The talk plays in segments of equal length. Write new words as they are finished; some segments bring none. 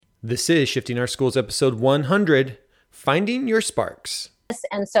This is Shifting Our Schools, episode 100, Finding Your Sparks.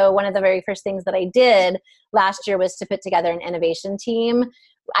 And so one of the very first things that I did last year was to put together an innovation team.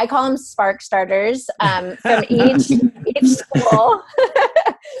 I call them spark starters from each school.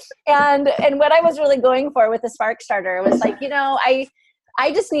 and what I was really going for with the spark starter was like,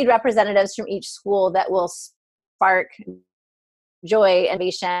 I just need representatives from each school that will spark joy,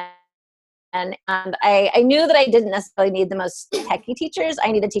 innovation. And I knew that I didn't necessarily need the most techie teachers.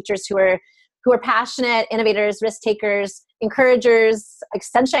 I needed teachers who are passionate, innovators, risk takers, encouragers, like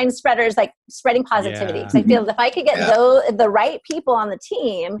sunshine spreaders, like spreading positivity. Because I feel if I could get the right people on the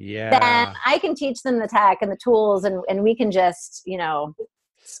team, then I can teach them the tech and the tools, and we can just,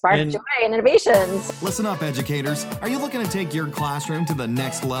 spark joy and innovations. Listen up, educators. Are you looking to take your classroom to the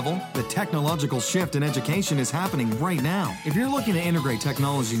next level? The technological shift in education is happening right now. If you're looking to integrate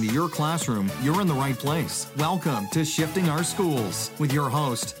technology into your classroom, you're in the right place. Welcome to Shifting Our Schools with your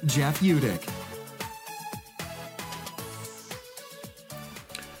host, Jeff Udick.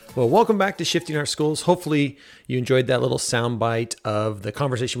 Well, welcome back to Shifting Our Schools. Hopefully you enjoyed that little soundbite of the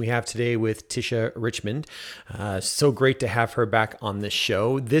conversation we have today with Tisha Richmond. So great to have her back on the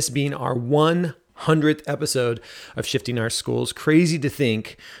show. This being our 100th episode of Shifting Our Schools. Crazy to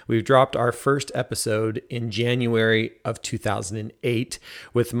think we've dropped our first episode in January of 2008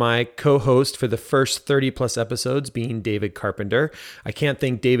 with my co-host for the first 30 plus episodes being David Carpenter. I can't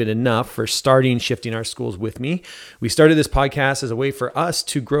thank David enough for starting Shifting Our Schools with me. We started this podcast as a way for us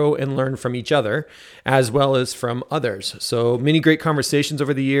to grow and learn from each other as well as from others. So many great conversations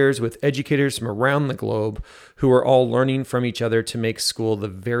over the years with educators from around the globe who are all learning from each other to make school the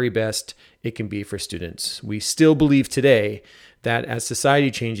very best it can be for students. We still believe today that as society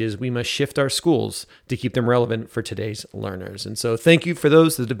changes, we must shift our schools to keep them relevant for today's learners. And so thank you for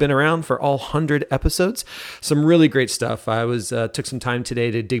those that have been around for all 100 episodes. Some really great stuff. I took some time today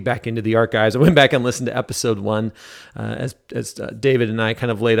to dig back into the archives. I went back and listened to episode 1 as David and I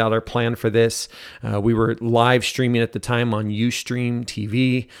kind of laid out our plan for this. We were live streaming at the time on Ustream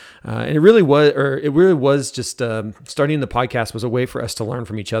TV. And it really was just starting the podcast was a way for us to learn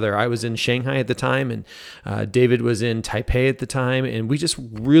from each other. I was in Shanghai at the time, and David was in Taipei at the time, and we just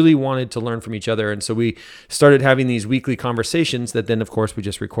really wanted to learn from each other. And so we started having these weekly conversations that then, of course, we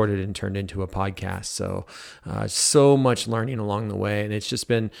just recorded and turned into a podcast. So much learning along the way, and it's just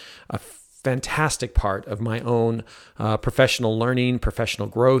been a fantastic part of my own professional learning, professional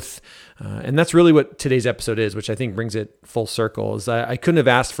growth. And that's really what today's episode is, which I think brings it full circle. Is I couldn't have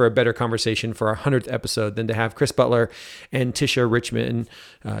asked for a better conversation for our 100th episode than to have Chris Butler and Tisha Richmond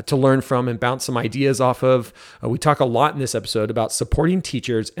to learn from and bounce some ideas off of. We talk a lot in this episode about supporting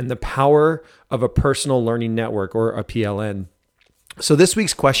teachers and the power of a personal learning network, or a PLN. So this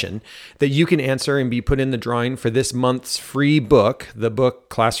week's question that you can answer and be put in the drawing for this month's free book, the book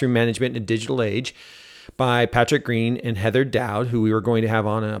Classroom Management in a Digital Age by Patrick Green and Heather Dowd, who we were going to have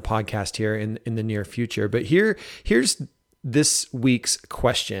on a podcast here in the near future. But here's this week's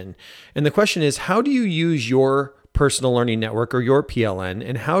question. And the question is, how do you use your personal learning network, or your PLN,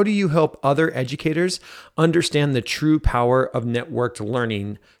 and how do you help other educators understand the true power of networked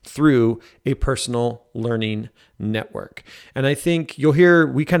learning through a personal learning network? And I think you'll hear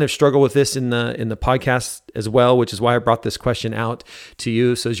we kind of struggle with this in the podcast as well, which is why I brought this question out to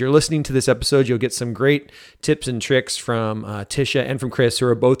you. So as you're listening to this episode, you'll get some great tips and tricks from Tisha and from Chris, who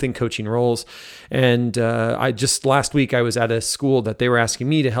are both in coaching roles. And last week I was at a school that they were asking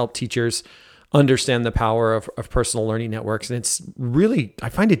me to help teachers understand the power of personal learning networks. And it's really, I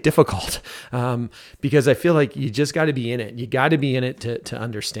find it difficult because I feel like you just got to be in it. You got to be in it to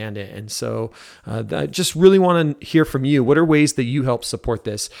understand it. And so I just really want to hear from you. What are ways that you help support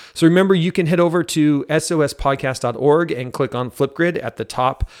this? So remember, you can head over to sospodcast.org and click on Flipgrid at the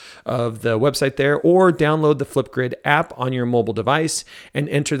top of the website there, or download the Flipgrid app on your mobile device and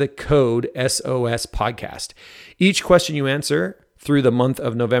enter the code SOS Podcast. Each question you answer through the month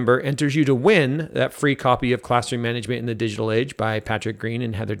of November enters you to win that free copy of Classroom Management in the Digital Age by Patrick Green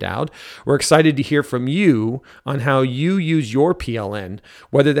and Heather Dowd. We're excited to hear from you on how you use your PLN,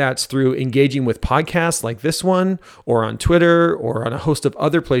 whether that's through engaging with podcasts like this one, or on Twitter, or on a host of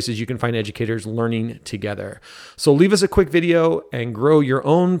other places you can find educators learning together. So leave us a quick video and grow your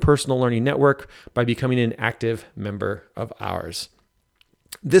own personal learning network by becoming an active member of ours.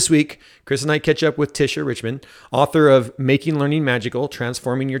 This week, Chris and I catch up with Tisha Richmond, author of Making Learning Magical,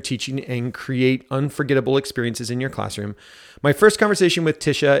 Transforming Your Teaching and Create Unforgettable Experiences in Your Classroom. My first conversation with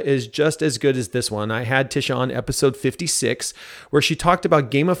Tisha is just as good as this one. I had Tisha on episode 56, where she talked about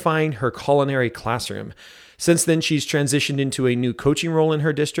gamifying her culinary classroom. Since then, she's transitioned into a new coaching role in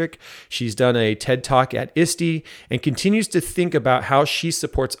her district. She's done a TED Talk at ISTE and continues to think about how she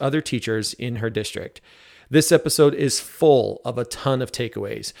supports other teachers in her district. This episode is full of a ton of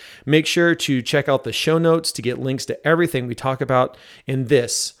takeaways. Make sure to check out the show notes to get links to everything we talk about in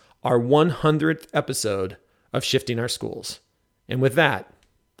this, our 100th episode of Shifting Our Schools. And with that,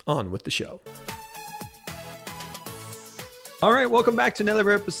 on with the show. All right, welcome back to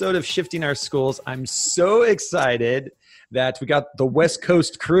another episode of Shifting Our Schools. I'm so excited that we got the West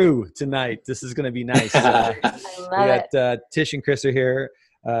Coast crew tonight. This is going to be nice. I love it. Tish and Chris are here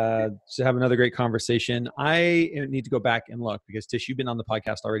to have another great conversation. I need to go back and look because Tish, you've been on the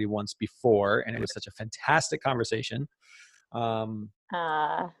podcast already once before, and it was such a fantastic conversation.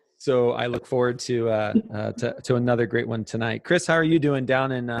 So I look forward to another great one tonight. Chris, how are you doing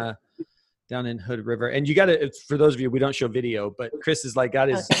down in Hood River? And you got to, for those of you, we don't show video, but Chris has got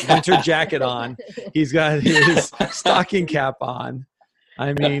his winter jacket on. He's got his stocking cap on.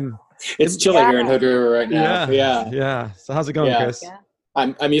 I mean, it's chilly here in Hood River right now. Yeah. So how's it going, Chris? Yeah.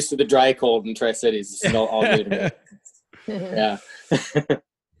 I'm used to the dry cold in Tri-Cities. It's all new to me. Yeah.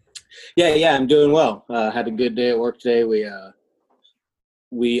 yeah. I'm doing well. Had a good day at work today.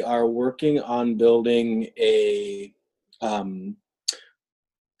 We are working on building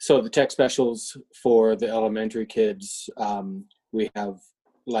so the tech specials for the elementary kids, we have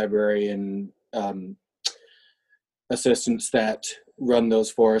librarian assistants that run those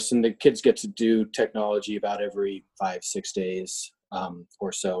for us, and the kids get to do technology about every 5-6 days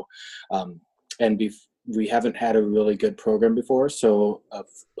or so. We haven't had a really good program before, so a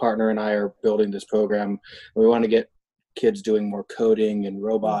partner and I are building this program. We want to get kids doing more coding and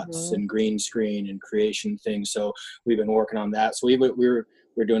robots and green screen and creation things. So we've been working on that. So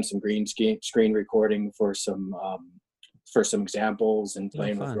we're doing some green screen recording for some examples and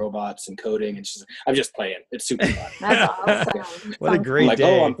playing with robots and coding. And I'm just playing. It's super fun. That's awesome. What a great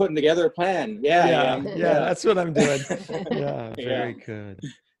day. I'm putting together a plan. Yeah. That's what I'm doing. Yeah. Very good.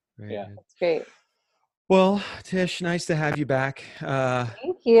 Very good. That's great. Well, Tish, nice to have you back.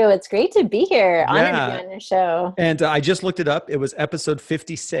 Thank you. It's great to be here. Honored to be on your show. And I just looked it up. It was episode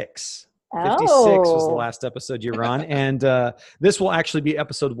 56. 56 was the last episode you were on. And this will actually be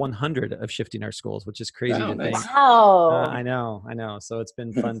episode 100 of Shifting Our Schools, which is crazy to think. Wow. I know. So it's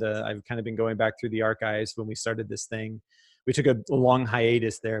been fun I've kind of been going back through the archives when we started this thing. We took a long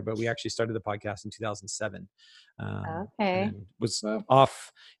hiatus there, but we actually started the podcast in 2007. And was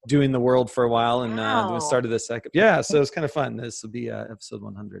off doing the world for a while and started the second. Yeah, so it's kind of fun. This will be episode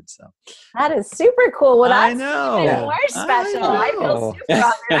 100. So that is super cool. Well, that's even more special. I feel super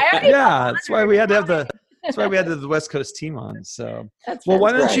honored. That's why we had to have the West Coast team on. So, well,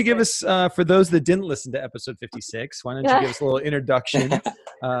 why don't you give us, for those that didn't listen to episode 56, why don't you give us a little introduction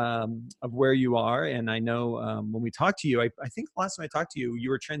of where you are? And I know when we talked to you, I think the last time I talked to you,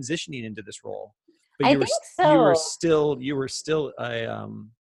 you were transitioning into this role. But I think so. You were still in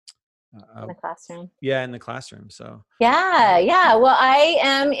the classroom. Yeah, in the classroom. So yeah. Well, I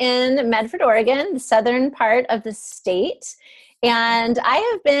am in Medford, Oregon, the southern part of the state. And I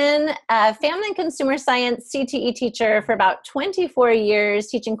have been a family and consumer science CTE teacher for about 24 years,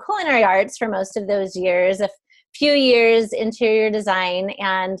 teaching culinary arts for most of those years, a few years interior design.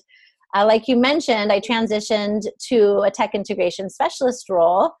 And like you mentioned, I transitioned to a tech integration specialist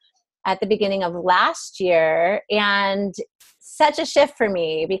role at the beginning of last year. And such a shift for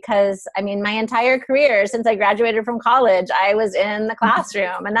me because, my entire career since I graduated from college, I was in the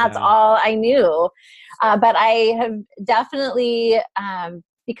classroom and that's all I knew. But I have definitely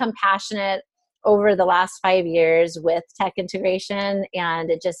become passionate over the last 5 years with tech integration, and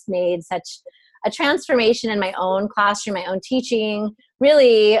it just made such a transformation in my own classroom, my own teaching.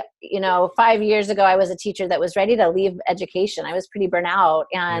 Really, 5 years ago, I was a teacher that was ready to leave education. I was pretty burnt out,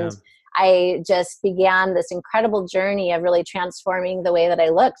 and I just began this incredible journey of really transforming the way that I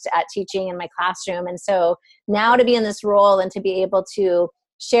looked at teaching in my classroom. And so now to be in this role and to be able to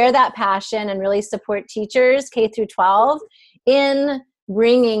share that passion and really support teachers K through 12 in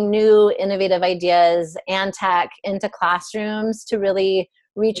bringing new innovative ideas and tech into classrooms to really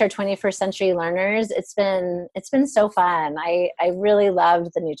reach our 21st century learners. It's been so fun. I really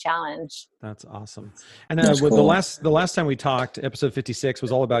loved the new challenge. That's awesome. And cool. the last time we talked, episode 56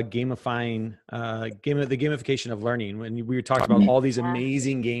 was all about gamifying, the gamification of learning. When we were talking about all these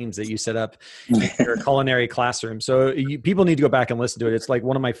amazing games that you set up in your culinary classroom. So people need to go back and listen to it. It's like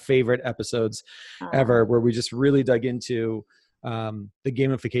one of my favorite episodes ever, where we just really dug into the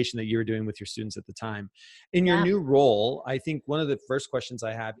gamification that you were doing with your students at the time. In your new role, I think one of the first questions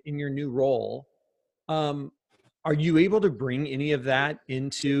I have in your new role, Are you able to bring any of that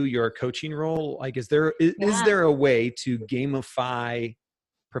into your coaching role? Like, is there a way to gamify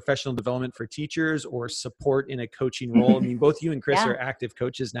professional development for teachers or support in a coaching role? I mean, both you and Chris are active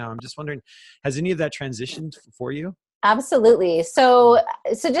coaches now. I'm just wondering, has any of that transitioned for you? Absolutely. So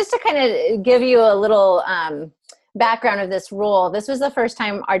just to kind of give you a little background of this role, this was the first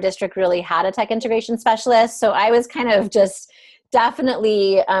time our district really had a tech integration specialist. So I was kind of just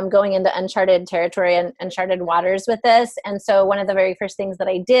definitely going into uncharted territory and uncharted waters with this. And so one of the very first things that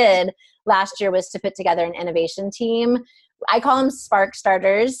I did last year was to put together an innovation team. I call them Spark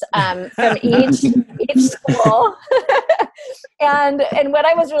Starters from each school. and what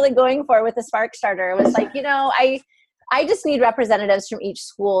I was really going for with the Spark Starter was like, I just need representatives from each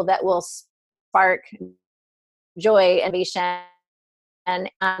school that will spark joy, innovation. And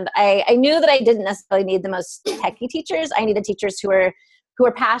I knew that I didn't necessarily need the most techie teachers. I needed teachers who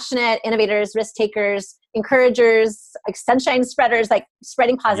are passionate, innovators, risk takers, encouragers, like sunshine spreaders, like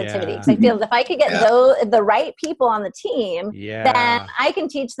spreading positivity. Because I feel that if I could get the right people on the team, then I can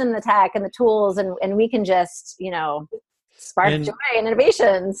teach them the tech and the tools, and we can just, spark joy and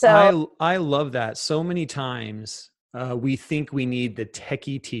innovation. So I love that. So many times we think we need the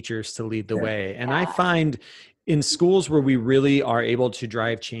techie teachers to lead the way. And I find in schools where we really are able to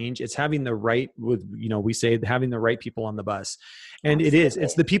drive change, it's having the right, we say having the right people on the bus. And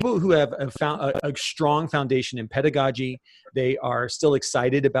it's the people who have found a strong foundation in pedagogy. They are still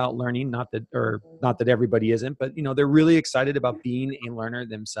excited about learning, not that everybody isn't, but they're really excited about being a learner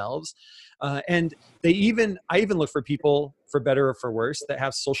themselves. And I even look for people, for better or for worse, that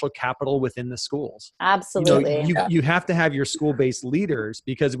have social capital within the schools. Absolutely. You have to have your school-based leaders,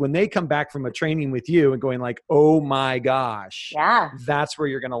 because when they come back from a training with you and going like, oh my gosh, that's where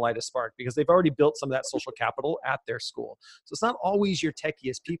you're going to light a spark, because they've already built some of that social capital at their school. So it's not always your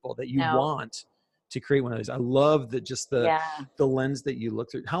techiest people that you want to create one of those. I love that, just the lens that you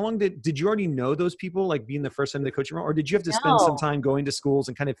look through. How long did you already know those people, like being the first time in the coaching role, or did you have to spend some time going to schools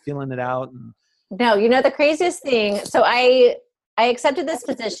and kind of feeling it out? No, the craziest thing. So I accepted this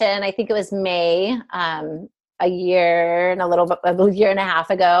position, I think it was May, a year and a half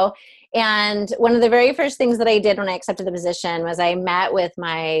ago. And one of the very first things that I did when I accepted the position was I met with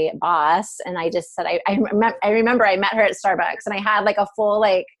my boss, and I just said, I remember I met her at Starbucks, and I had like a full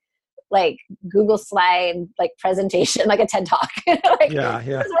like Google slide, like presentation, like a TED talk. This is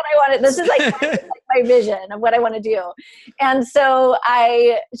what I wanted. This is like my vision of what I want to do. And so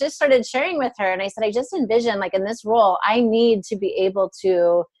I just started sharing with her, and I said, I just envision, like, in this role, I need to be able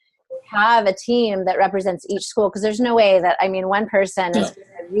to have a team that represents each school, because there's no way that, one person is going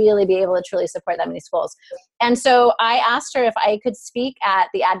to really be able to truly support that many schools. And so I asked her if I could speak at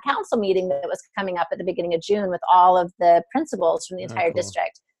the ad council meeting that was coming up at the beginning of June with all of the principals from the entire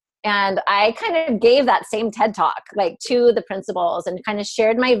district. And I kind of gave that same TED talk, like, to the principals, and kind of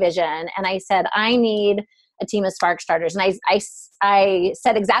shared my vision. And I said, I need a team of Spark Starters. And I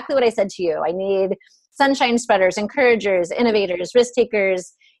said exactly what I said to you. I need sunshine spreaders, encouragers, innovators, risk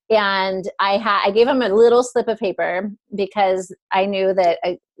takers. And I gave them a little slip of paper, because I knew that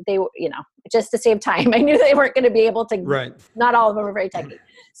they were, just to save time, I knew they weren't going to be able to, not all of them were very techy.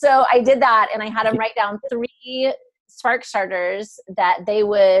 So I did that, and I had them write down 3 Spark Starters that they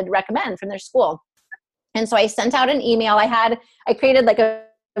would recommend from their school. And so I sent out an email. I created like a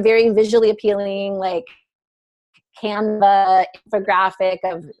very visually appealing, like, Canva infographic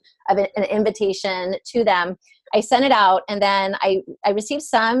of an invitation to them. I sent it out, and then I received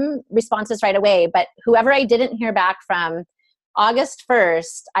some responses right away, but whoever I didn't hear back from, August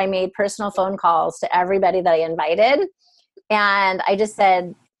 1st, I made personal phone calls to everybody that I invited. And I just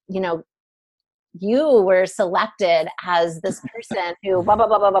said, you were selected as this person who blah, blah,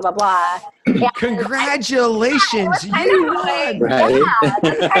 blah, blah, blah, blah, blah. And congratulations. You won. Yeah,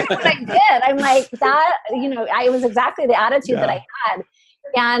 that's kind of what I did. I'm like, that, I was exactly the attitude that I had.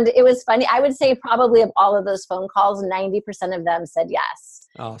 And it was funny. I would say probably of all of those phone calls, 90% of them said yes.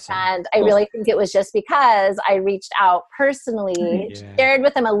 Awesome. And I really think it was just because I reached out personally, shared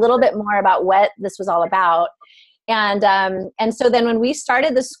with them a little bit more about what this was all about. And so then when we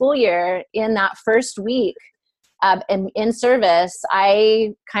started the school year, in that first week in service,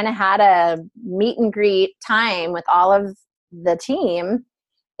 I kind of had a meet and greet time with all of the team.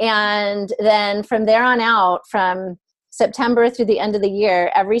 And then from there on out, from September through the end of the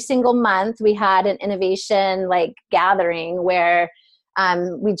year, every single month we had an innovation gathering where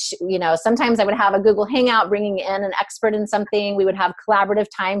sometimes I would have a Google Hangout bringing in an expert in something. We would have collaborative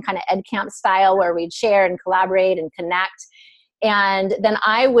time, kind of Ed Camp style, where we'd share and collaborate and connect. And then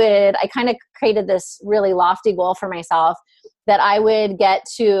I kind of created this really lofty goal for myself that I would get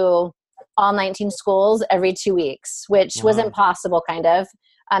to all 19 schools every 2 weeks, which was impossible kind of.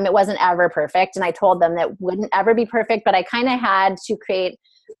 It wasn't ever perfect. And I told them that wouldn't ever be perfect, but I kind of had to create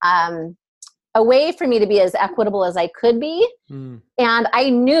a way for me to be as equitable as I could be. And I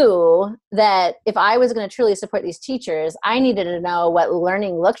knew that if I was going to truly support these teachers, I needed to know what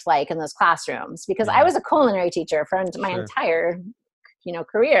learning looked like in those classrooms, because I was a culinary teacher for my entire,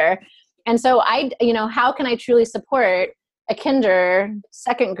 career. And so how can I truly support a kinder,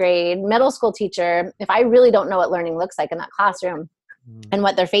 second grade, middle school teacher if I really don't know what learning looks like in that classroom and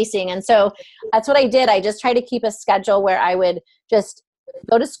what they're facing? And so that's what I did. I just tried to keep a schedule where I would just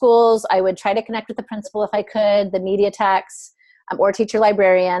go to schools. I would try to connect with the principal if I could, the media techs, or teacher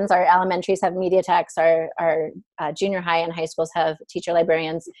librarians. Our elementaries have media techs. Our junior high and high schools have teacher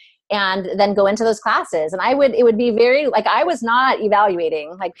librarians, and then go into those classes. And it would be very, like, I was not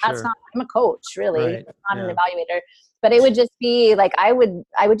evaluating. Like, that's not, I'm a coach, really, not an evaluator. But it would just be like, I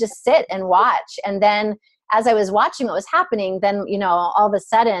would just sit and watch. And then as I was watching what was happening, then, all of a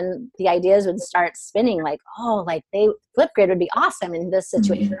sudden the ideas would start spinning, like, oh, like Flipgrid would be awesome in this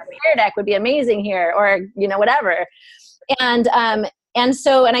situation, or Pear Deck would be amazing here, or, whatever. And I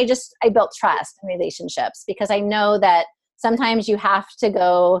built trust and relationships, because I know that sometimes you have to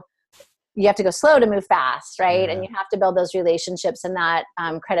go slow to move fast, right? And you have to build those relationships and that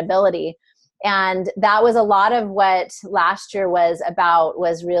credibility. And that was a lot of what last year was about,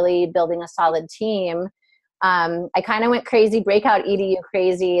 was really building a solid team. I kind of went crazy, breakout EDU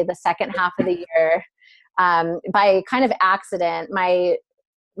crazy the second half of the year. By kind of accident, I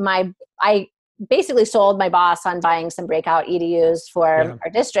basically sold my boss on buying some breakout EDUs for our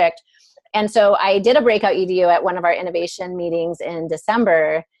district. And so I did a breakout EDU at one of our innovation meetings in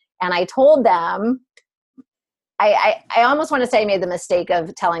December. And I told them, I almost want to say I made the mistake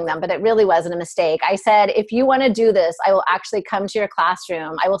of telling them, but it really wasn't a mistake. I said, if you want to do this, I will actually come to your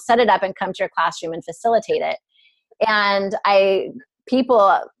classroom. I will set it up and come to your classroom and facilitate it. And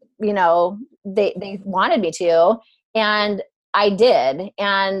people, they wanted me to, and I did.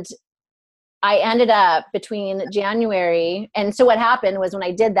 And I ended up between January. And so what happened was, when I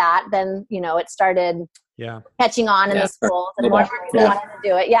did that, then, it started catching on in the schools, and more people wanted to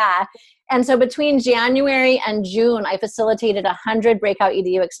do it. Yeah. And so between January and June, I facilitated 100 breakout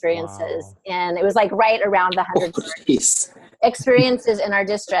EDU experiences. Wow. And it was like right around the 100 experiences in our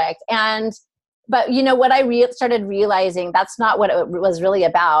district. But what I started realizing, that's not what it was really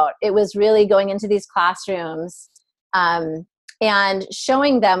about. It was really going into these classrooms and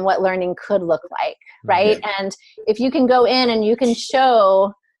showing them what learning could look like, right? And if you can go in and you can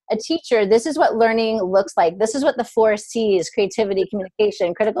show a teacher, this is what learning looks like. This is what the 4 C's, creativity,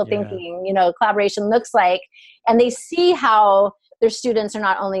 communication, critical thinking, collaboration looks like. And they see how their students are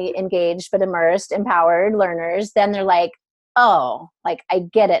not only engaged, but immersed, empowered learners. Then they're like, oh, like, I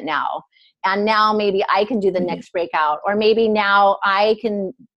get it now. And now maybe I can do the next breakout, or maybe now I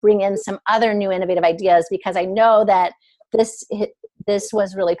can bring in some other new innovative ideas, because I know that this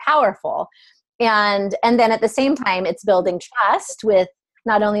was really powerful. And then at the same time, it's building trust with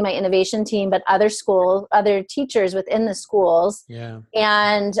not only my innovation team, but other teachers within the schools. Yeah.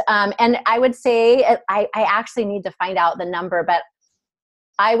 And I would say, I actually need to find out the number, but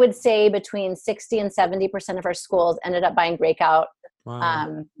I would say between 60 and 70% of our schools ended up buying breakout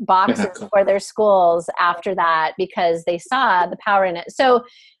boxes for their schools after that, because they saw the power in it. So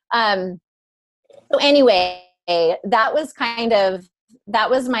anyway, that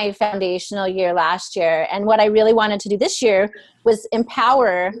was my foundational year last year. And what I really wanted to do this year was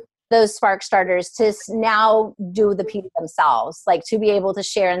empower those Spark starters to now do the PD themselves, like to be able to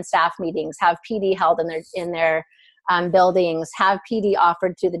share in staff meetings, have PD held in their buildings, have PD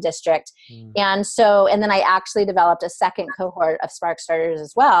offered through the district. And then I actually developed a second cohort of Spark starters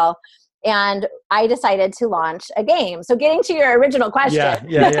as well. And I decided to launch a game. So getting to your original question.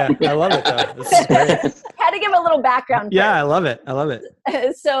 Yeah. I love it though. This is great. Had to give a little background. Yeah, I love it.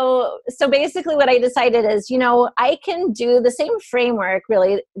 So basically what I decided is, I can do the same framework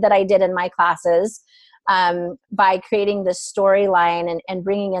really that I did in my classes by creating this storyline and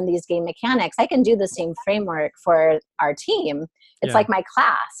bringing in these game mechanics. I can do the same framework for our team. It's like my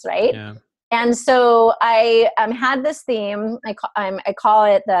class, right? Yeah. And so I had this theme. I call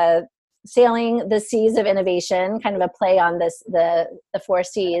it the Sailing the Seas of Innovation, kind of a play on the 4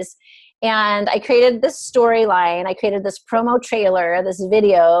 C's. And I created this storyline. I created this promo trailer, this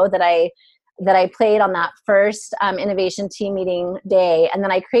video that I played on that first innovation team meeting day. And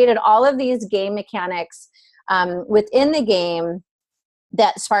then I created all of these game mechanics within the game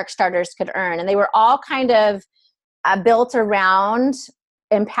that Spark starters could earn. And they were all kind of built around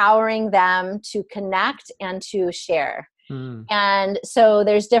empowering them to connect and to share. And so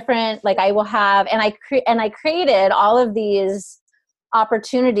there's different, like I will have, and I created all of these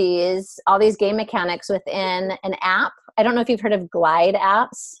opportunities, all these game mechanics within an app. I don't know if you've heard of Glide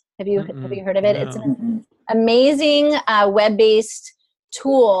apps. Have you heard of it? No. It's an amazing web-based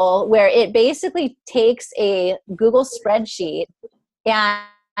tool where it basically takes a Google spreadsheet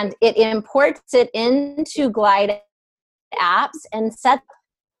and it imports it into Glide apps and sets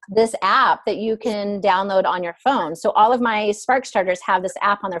this app that you can download on your phone. So all of my Spark starters have this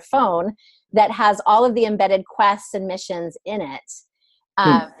app on their phone that has all of the embedded quests and missions in it.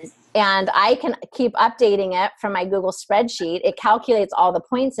 And I can keep updating it from my Google spreadsheet. It calculates all the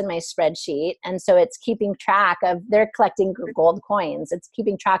points in my spreadsheet. And so it's keeping track of, they're collecting gold coins. It's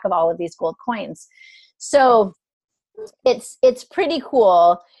keeping track of all of these gold coins. So it's pretty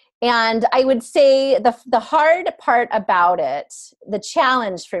cool. And I would say the hard part about it, the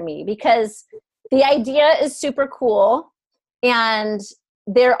challenge for me, because the idea is super cool. And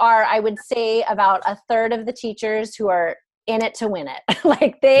there are, I would say, about a third of the teachers who are in it to win it.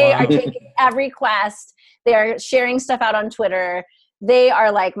 Like they are taking every quest. They're sharing stuff out on Twitter. They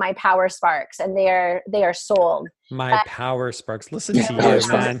are like my power sparks, and they are sold. My power sparks. Listen to you,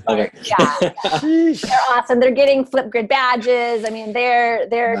 man. Yeah. They're awesome. They're getting Flipgrid badges. I mean, they're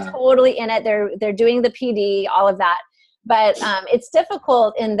totally in it. They're doing the PD, all of that. But it's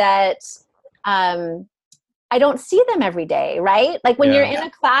difficult in that I don't see them every day, right? Like when you're in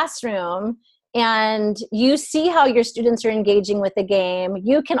a classroom and you see how your students are engaging with the game,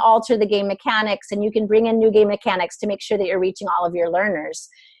 you can alter the game mechanics and you can bring in new game mechanics to make sure that you're reaching all of your learners.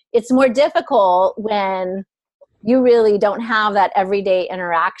 It's more difficult when you really don't have that everyday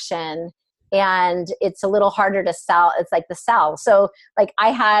interaction, and it's a little harder to sell. It's like the sell. So like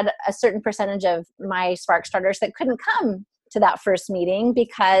I had a certain percentage of my Spark starters that couldn't come to that first meeting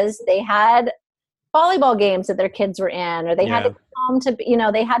because they had volleyball games that their kids were in, or they had to come home to,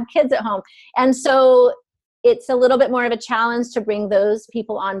 they had kids at home. And so it's a little bit more of a challenge to bring those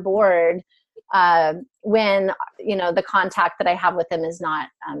people on board when, the contact that I have with them is not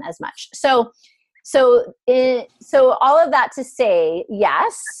as much. So all of that to say,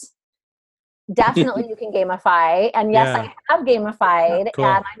 yes, definitely you can gamify. And yes, I have gamified, cool.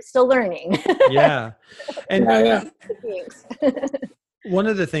 and I'm still learning. Yeah. And Thanks. one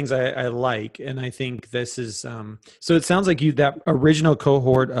of the things I like, and I think this is, so it sounds like that original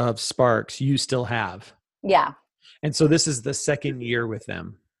cohort of Sparks, you still have. Yeah. And so this is the second year with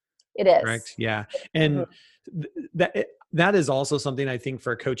them. It is. Correct. Yeah. And that is also something I think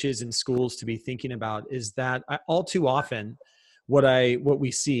for coaches in schools to be thinking about, is that all too often what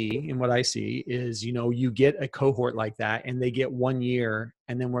we see and what I see is, you get a cohort like that and they get 1 year,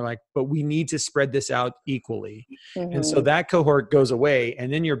 and then we're like, but we need to spread this out equally. Mm-hmm. And so that cohort goes away,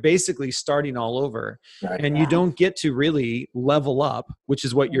 and then you're basically starting all over, and you don't get to really level up, which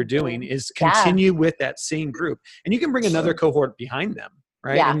is what you're doing, is continue with that same group. And you can bring another cohort behind them.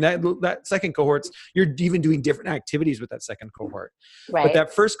 Right. Yeah. And that second cohort's, you're even doing different activities with that second cohort. Right. But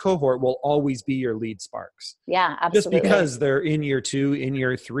that first cohort will always be your lead Sparks. Yeah, absolutely. Just because they're in year 2, in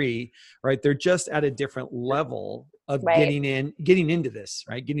year 3, right? They're just at a different level of getting into this,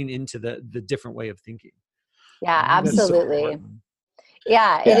 right? Getting into the different way of thinking. Yeah, absolutely.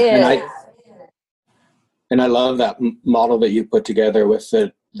 Yeah, it is. And I love that model that you put together with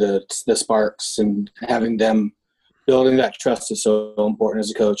the Sparks, and having them. Building that trust is so important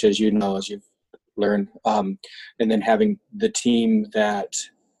as a coach, as you know, as you've learned, and then having the team that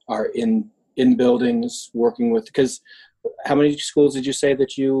are in buildings working with, because how many schools did you say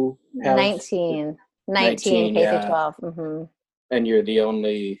that you have? 19 K through 12. Mm-hmm. And you're the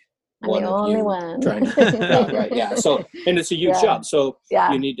only one. I'm the only one. Trying to, right, yeah. So, and it's a huge job. So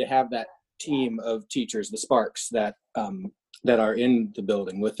you need to have that team of teachers, the Sparks, that are in the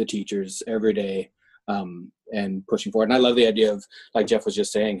building with the teachers every day. And pushing forward. And I love the idea of, like Jeff was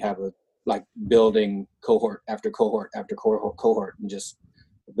just saying, building cohort after cohort after cohort, and just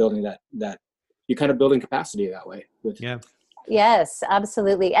building that you kind of building capacity that way. Yes,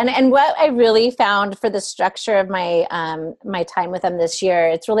 absolutely. And what I really found for the structure of my my time with them this year,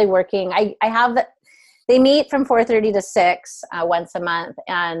 it's really working. I have they meet from 4:30 to 6 once a month,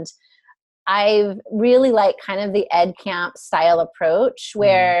 and I really like kind of the Ed Camp style approach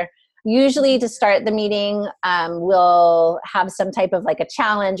where. Usually to start the meeting, we'll have some type of like a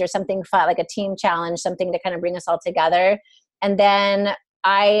challenge or something fun, like a team challenge, something to kind of bring us all together. And then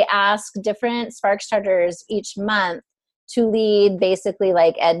I ask different Spark starters each month to lead basically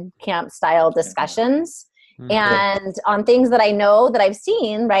like Ed Camp style discussions. Mm-hmm. And on things that I know that I've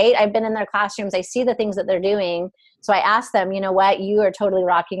seen, right? I've been in their classrooms. I see the things that they're doing. So I ask them, you know what, you are totally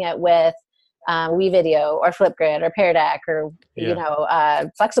rocking it with WeVideo or Flipgrid or Pear Deck or, Yeah.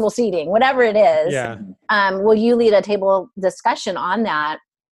 flexible seating, whatever it is. Yeah. Will you lead a table discussion on that?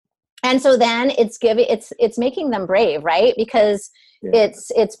 And so then it's making them brave, right? Because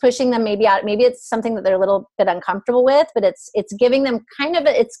it's pushing them maybe out. Maybe it's something that they're a little bit uncomfortable with, but it's giving them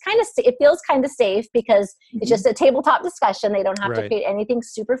it feels kind of safe because it's just a tabletop discussion. They don't have to create anything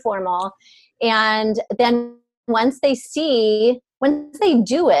super formal. And then once they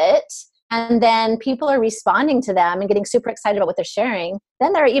do it, and then people are responding to them and getting super excited about what they're sharing,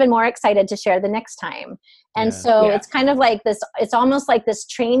 then they're even more excited to share the next time. And so it's kind of like this, it's almost like this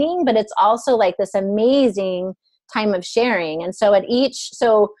training, but it's also like this amazing time of sharing. And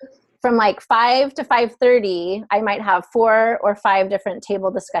so from like 5 to 5:30, I might have 4 or 5 different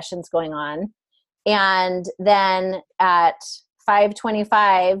table discussions going on. And then at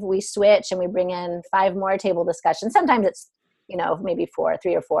 5:25, we switch and we bring in 5 more table discussions. Sometimes it's, maybe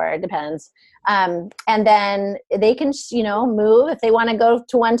 3 or 4, it depends. And then they can, move if they want to go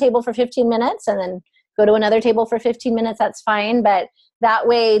to one table for 15 minutes and then go to another table for 15 minutes, that's fine. But that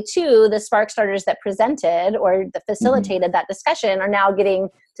way too, the spark starters that presented or that facilitated that discussion are now getting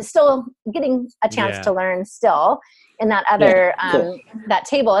a chance to learn still in that other, that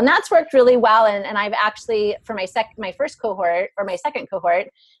table. And that's worked really well. And I've actually, for my first cohort or my second cohort,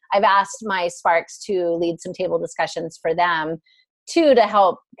 I've asked my sparks to lead some table discussions for them too, to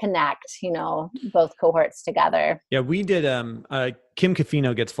help connect, both cohorts together. Yeah, we did. Kim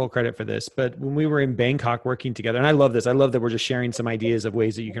Cafino gets full credit for this, but when we were in Bangkok working together, and I love this. I love that we're just sharing some ideas of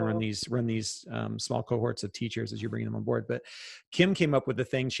ways that you can run these small cohorts of teachers as you're bringing them on board. But Kim came up with a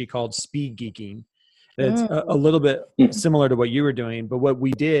thing she called speed geeking. It's a little bit similar to what you were doing, but what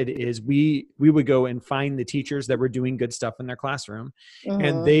we did is we would go and find the teachers that were doing good stuff in their classroom,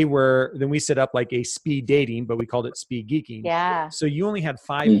 and then we set up like a speed dating, but we called it speed geeking. Yeah. So you only had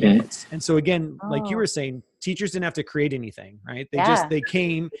 5 minutes, and so again, like you were saying, teachers didn't have to create anything, right? They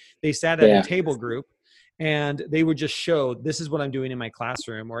came, they sat at a table group, and they would just show, this is what I'm doing in my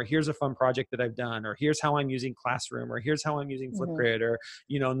classroom, or here's a fun project that I've done, or here's how I'm using Classroom, or here's how I'm using Flipgrid, or,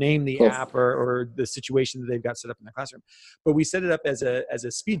 name the app or the situation that they've got set up in their classroom. But we set it up as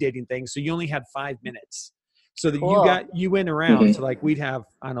a speed dating thing. So you only had 5 minutes. So that you went around to we'd have,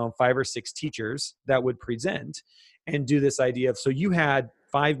 5 or 6 teachers that would present and do this idea of, so you had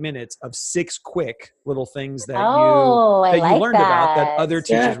 5 minutes of 6 quick little things that you learned about that other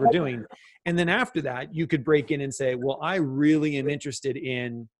teachers were doing. And then after that, you could break in and say, well, I really am interested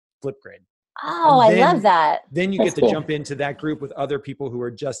in Flipgrid. Oh, I love that. Then you get to jump into that group with other people who are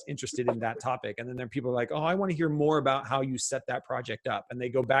just interested in that topic. And then there are people like, oh, I want to hear more about how you set that project up. And they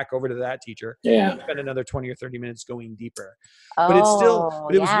go back over to that teacher. Yeah. Spend another 20 or 30 minutes going deeper. But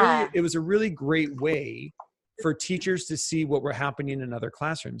it was a really great way for teachers to see what were happening in other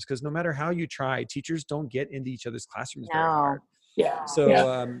classrooms. Because no matter how you try, teachers don't get into each other's classrooms very hard. Yeah. So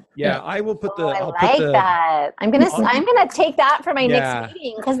I will put the. That. I'm gonna take that for my next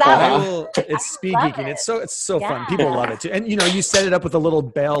meeting because it's speed geeking. It's so fun. People love it too. And you set it up with a little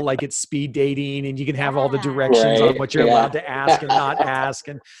bell like it's speed dating, and you can have all the directions on what you're allowed to ask and not ask.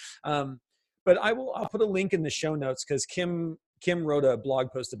 And but I'll put a link in the show notes because Kim wrote a blog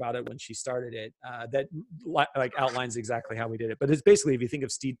post about it when she started it that outlines exactly how we did it. But it's basically, if you think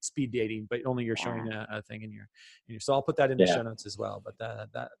of speed dating, but only you're showing a thing in your, so I'll put that in the show notes as well. But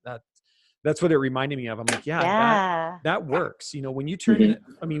that's what it reminded me of. I'm like, that works. When you turn,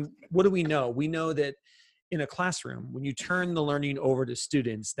 what do we know? We know that in a classroom, when you turn the learning over to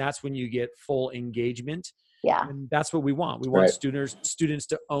students, that's when you get full engagement. Yeah. And that's what we want. We want students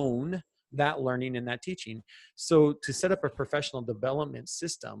to own that learning and that teaching. So to set up a professional development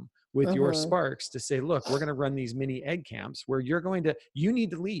system with your sparks to say, look, we're going to run these mini egg camps where you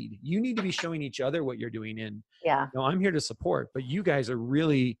need to lead. You need to be showing each other what you're doing. And I'm here to support, but you guys are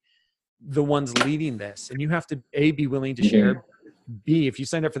really the ones leading this. And you have to be willing to share. B, if you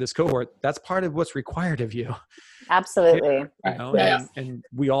signed up for this cohort, that's part of what's required of you. Absolutely. And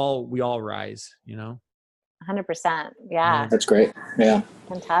we all rise, 100%. Yeah. That's great. Yeah.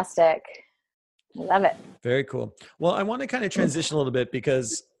 Fantastic. I love it. Very cool. Well, I want to kind of transition a little bit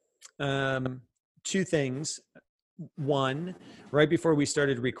because 2 things. One, right before we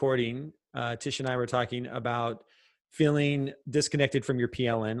started recording, Tish and I were talking about feeling disconnected from your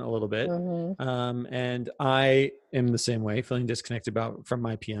PLN a little bit. And I am the same way, feeling disconnected from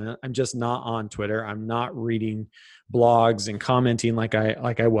my PLN. I'm just not on Twitter. I'm not reading blogs and commenting like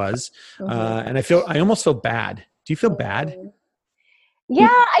I was. And I almost feel bad. Do you feel bad? Yeah.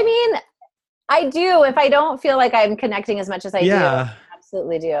 I do. If I don't feel like I'm connecting as much as I do, I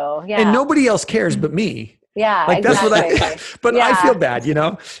absolutely do. Yeah. And nobody else cares but me. Yeah, Like that's exactly. what but Yeah. I feel bad, you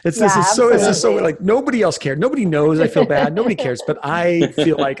know, it's Yeah, just so absolutely. like nobody else cared. Nobody knows I feel bad. Nobody cares, but I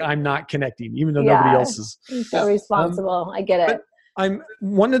feel like I'm not connecting, even though nobody Yeah, else is. so responsible. I get it. But I'm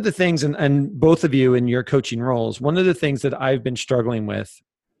one of the things, and both of you in your coaching roles, one of the things that I've been struggling with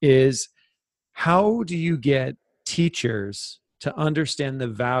is how do you get teachers to understand the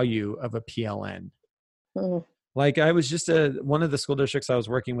value of a PLN? Mm. Like I was just one of the school districts I was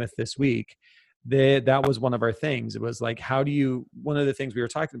working with this week. That was one of our things. It was like, one of the things we were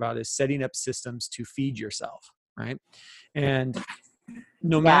talking about is setting up systems to feed yourself, right? And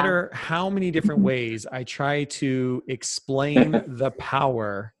no matter how many different ways I try to explain the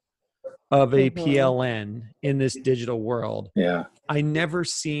power of a PLN in this digital world, I never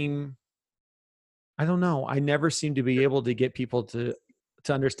seem to be able to get people to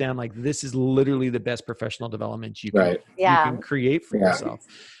understand, like, this is literally the best professional development you can create for yourself.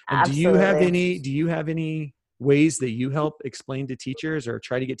 And Absolutely. do you have any ways that you help explain to teachers or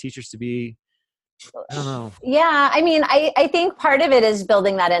try to get teachers to be, I don't know. Yeah, I mean, I think part of it is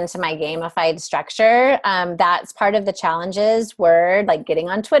building that into my gamified structure. That's part of the challenges were like getting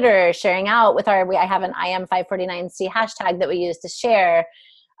on Twitter, sharing out with I have an IM549C hashtag that we use to share.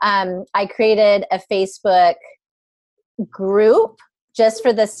 I created a Facebook group just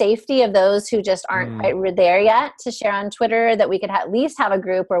for the safety of those who just aren't quite there yet to share on Twitter, that we could at least have a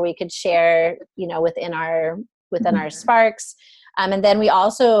group where we could share, you know, within our Sparks. And then we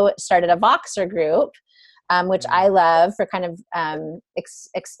also started a Voxer group, which I love for kind of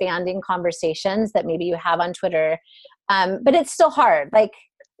expanding conversations that maybe you have on Twitter. But it's still hard. Like,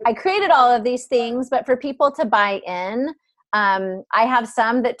 I created all of these things, but for people to buy in, I have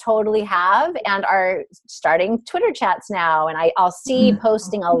some that totally have and are starting Twitter chats now, and I'll see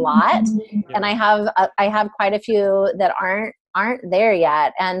posting a lot, and I have quite a few that aren't there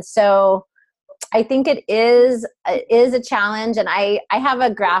yet. And so I think it is a challenge. And I have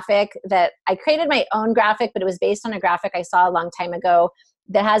a graphic that I created, my own graphic, but it was based on a graphic I saw a long time ago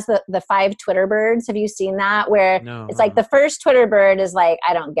that has the 5 Twitter birds. Have you seen that? Where it's like the first Twitter bird is like,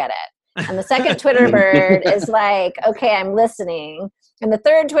 I don't get it. And the second Twitter bird is like, okay, I'm listening. And the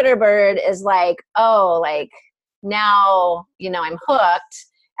third Twitter bird is like, oh, like now, you know, I'm hooked.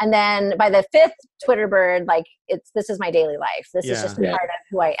 And then by the 5th Twitter bird, like this is my daily life. This is just a part of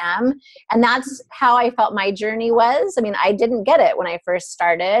who I am. And that's how I felt my journey was. I mean, I didn't get it when I first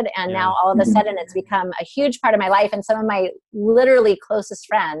started. And now all of a sudden it's become a huge part of my life. And some of my literally closest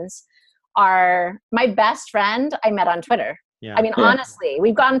friends are my best friend I met on Twitter. Yeah. I mean, honestly,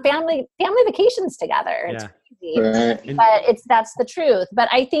 we've gone family vacations together. It's crazy, but that's the truth. But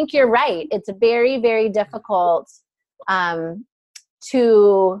I think you're right. It's very, very difficult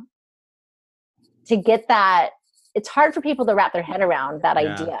to get that. It's hard for people to wrap their head around that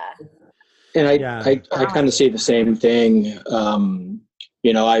idea. And I kind of see the same thing.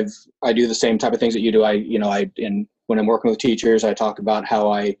 You know, I do the same type of things that you do. When I'm working with teachers, I talk about how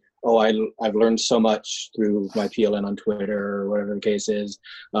I've learned so much through my PLN on Twitter or whatever the case is.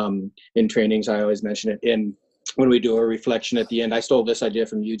 In trainings, I always mention it. When we do a reflection at the end, I stole this idea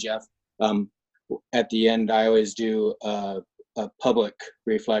from you, Jeff. At the end, I always do a public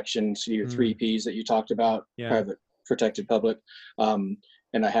reflection. So your 3 Ps that you talked about, private, protected, public.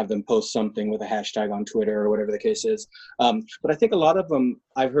 And I have them post something with a hashtag on Twitter or whatever the case is. But I think a lot of them,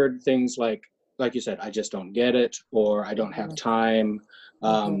 I've heard things like you said, I just don't get it, or I don't have time.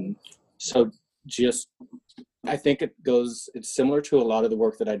 So just, I think it's similar to a lot of the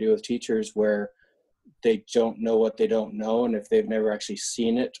work that I do with teachers, where they don't know what they don't know. And if they've never actually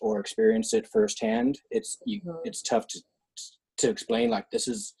seen it or experienced it firsthand, it's tough to explain, like, this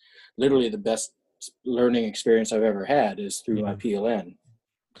is literally the best learning experience I've ever had is through my PLN.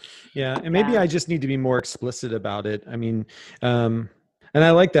 Yeah. And maybe I just need to be more explicit about it. I mean, and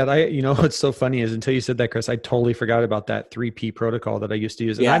I like that. What's so funny is, until you said that, Chris, I totally forgot about that 3P protocol that I used to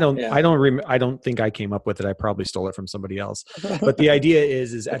use. And I don't think I came up with it. I probably stole it from somebody else. But the idea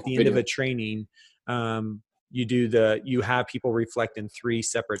is at the end of a training, you have people reflect in 3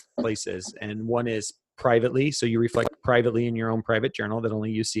 separate places. And one is privately. So you reflect privately in your own private journal that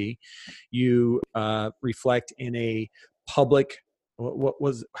only you see. You reflect in a public,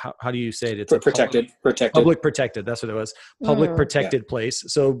 how do you say it? It's protected. Public protected. That's what it was. Public protected place.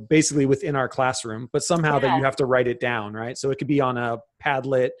 So basically within our classroom, but somehow that you have to write it down, right? So it could be on a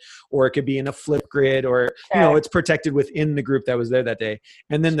Padlet, or it could be in a Flipgrid, or it's protected within the group that was there that day.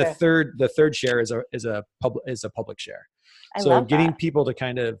 And then the third share is a public share. So getting people to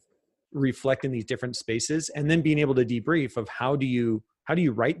kind of reflect in these different spaces, and then being able to debrief of how do you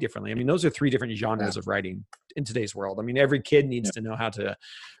write differently. I mean, those are 3 different genres of writing in today's world. I mean, every kid needs to know how to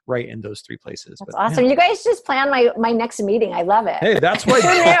write in those 3 places. That's awesome. You guys just planned my next meeting. I love it. Hey, that's what Who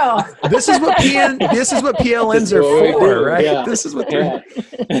knew? this is what PLNs are for, right? Yeah. This is what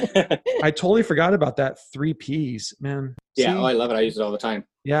I totally forgot about that 3 Ps, man. Yeah. See? Oh, I love it. I use it all the time.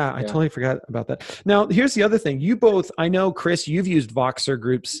 Yeah, I totally forgot about that. Now, here's the other thing. You both, I know, Chris, you've used Voxer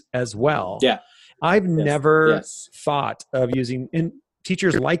groups as well. Yeah. I've never thought of using, and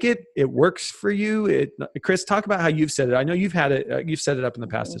teachers like it. It works for you. Chris, talk about how you've set it. I know you've had it. You've set it up in the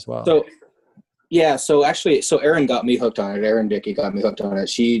past as well. So actually, Erin got me hooked on it. Erin Dickey got me hooked on it.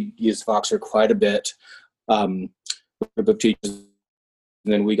 She used Voxer quite a bit. Group of teachers,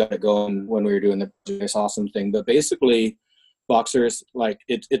 and then we got it going when we were doing this awesome thing. But basically, Voxer is like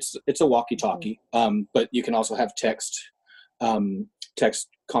it's a walkie-talkie, but you can also have text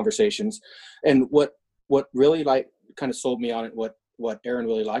conversations. And what really kind of sold me on it, what Erin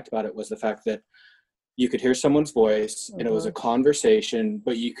really liked about it was the fact that you could hear someone's voice and it was a conversation,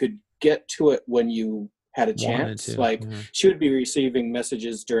 but you could get to it when you had a chance. She would be receiving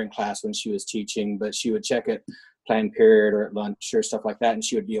messages during class when she was teaching, but she would check it planned period or at lunch or stuff like that, and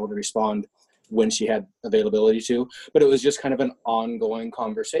she would be able to respond when she had availability to. But it was just kind of an ongoing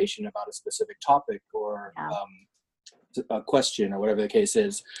conversation about a specific topic or a question or whatever the case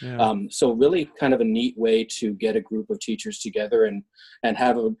is. So really kind of a neat way to get a group of teachers together and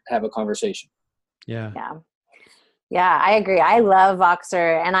have a conversation. Yeah, I agree. I love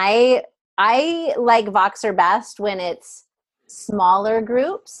Voxer, and I like Voxer best when it's smaller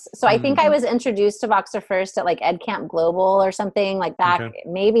groups. So I think I was introduced to Voxer first at like Ed Camp Global or something like back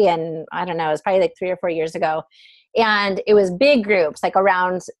maybe in, I don't know, it was probably like 3 or 4 years ago. And it was big groups, like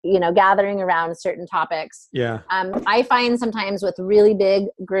around, gathering around certain topics. Yeah. I find sometimes with really big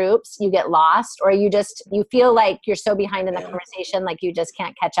groups, you get lost, or you feel like you're so behind in the conversation, like you just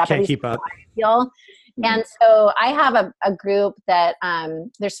can't catch up. Can't keep up. And so I have a group that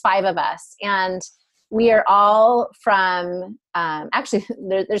there's 5 of us, and we are all from actually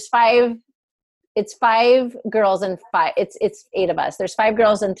there's 5. It's 5 girls and 5. It's 8 of us. There's 5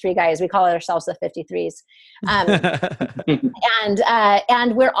 girls and 3 guys. We call ourselves the 53s,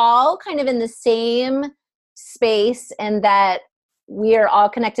 and we're all kind of in the same space, in that we are all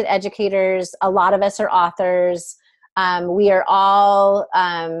connected educators. A lot of us are authors. We are all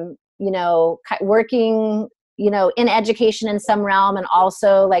working in education in some realm, and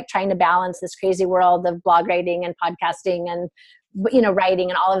also like trying to balance this crazy world of blog writing and podcasting and writing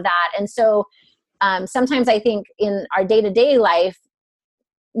and all of that. And so sometimes I think in our day-to-day life,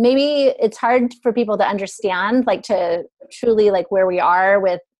 maybe it's hard for people to understand, like to truly like where we are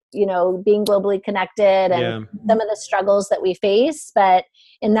with, being globally connected and some of the struggles that we face. But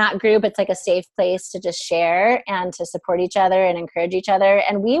in that group, it's like a safe place to just share and to support each other and encourage each other.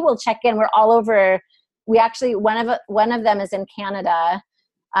 And we will check in. We're all over. We actually, one of them is in Canada.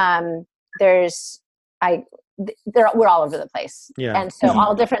 We're all over the place. And so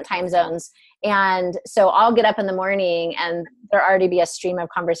all different time zones. And so I'll get up in the morning and there already be a stream of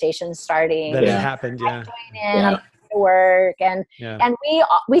conversations starting. That happened. Yeah. I'm to work and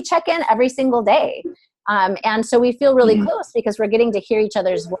we check in every single day. And so we feel really close because we're getting to hear each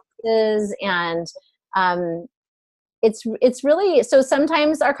other's voices, and it's really, so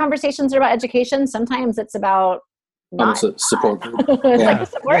sometimes our conversations are about education. Sometimes it's about support group. It's like a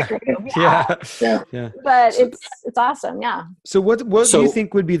support group. Yeah. But it's awesome. Yeah. So what do you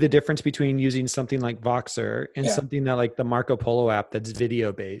think would be the difference between using something like Voxer and something that like the Marco Polo app that's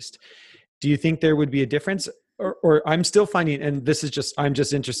video based? Do you think there would be a difference? Or I'm still finding, and I'm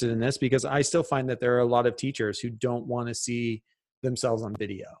just interested in this because I still find that there are a lot of teachers who don't want to see themselves on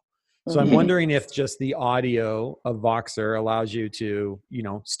video. So I'm wondering if just the audio of Voxer allows you to,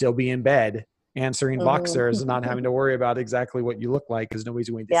 still be in bed answering Voxers and not having to worry about exactly what you look like because nobody's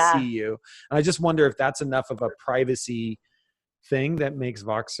going to see you. And I just wonder if that's enough of a privacy thing that makes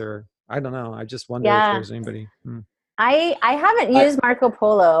Voxer, I don't know. I just wonder if there's anybody. I haven't used Marco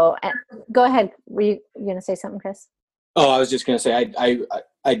Polo. Go ahead. Were you going to say something, Chris? Oh, I was just going to say,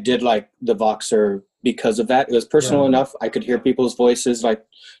 I did like the Voxer because of that. It was personal enough. I could hear people's voices. Like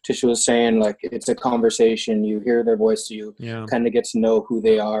Tisha was saying, like it's a conversation. You hear their voice. So you kind of get to know who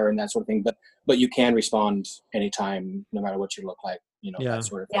they are and that sort of thing. But you can respond anytime, no matter what you look like, that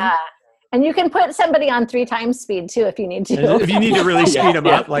sort of thing. Yeah. And you can put somebody on 3 times speed too, if you need to. If you need to really speed them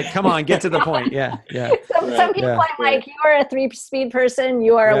up, like, come on, get to the point. Yeah. Some people I'm like, you are a 3-speed person.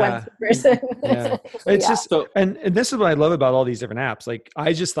 You are a 1-speed person. It's just, and this is what I love about all these different apps. Like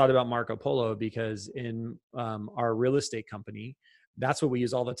I just thought about Marco Polo because in our real estate company, that's what we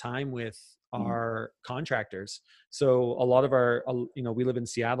use all the time with our contractors. So a lot of our, we live in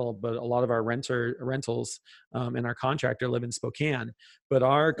Seattle, but a lot of our rentals and our contractor live in Spokane. But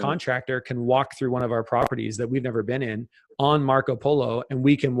our contractor can walk through one of our properties that we've never been in on Marco Polo, and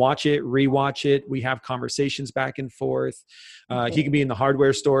we can watch it, rewatch it. We have conversations back and forth. He can be in the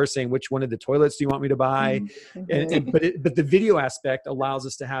hardware store saying, which one of the toilets do you want me to buy? But the video aspect allows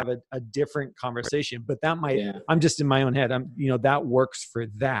us to have a different conversation. But that might, I'm just in my own head. That works for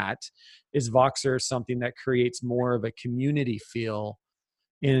that. Is Voxer something that creates more of a community feel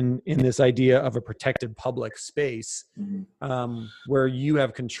in this idea of a protected public space, where you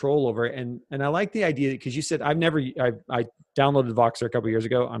have control over it? And I like the idea, because you said I downloaded Voxer a couple of years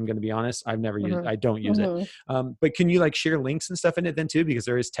ago. I'm going to be honest, I've never used it. I don't use it. But can you like share links and stuff in it then too? Because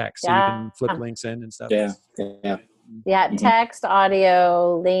there is text, so you can flip links in and stuff. Text,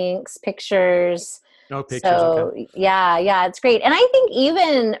 audio, links, pictures. No pictures. So okay. yeah, it's great. And I think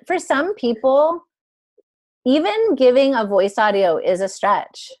even for some people, even giving a voice audio is a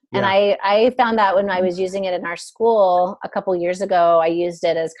stretch. And I found that when I was using it in our school a couple years ago, I used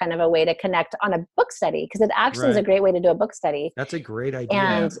it as kind of a way to connect on a book study, because it actually is a great way to do a book study. That's a great idea.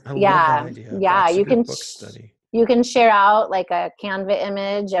 And I love that idea. That's you can book study. You can share out like a Canva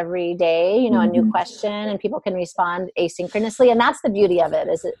image every day, a new question, and people can respond asynchronously. And that's the beauty of it,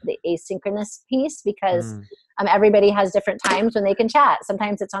 is the asynchronous piece, because everybody has different times when they can chat.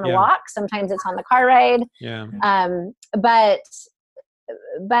 Sometimes it's on a walk, sometimes it's on the car ride.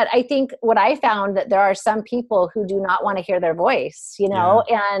 But I think what I found, that there are some people who do not want to hear their voice,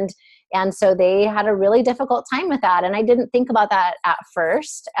 and so they had a really difficult time with that. And I didn't think about that at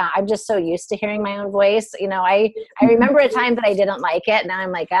first. I'm just so used to hearing my own voice. I remember a time that I didn't like it. Now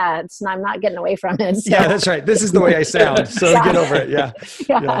I'm like, I'm not getting away from it. So. Yeah, that's right. This is the way I sound. So get over it. Yeah.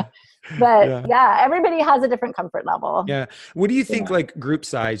 But everybody has a different comfort level. Yeah. What do you think, like group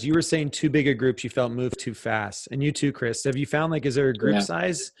size? You were saying too big a group, you felt moved too fast. And you too, Chris, have you found is there a group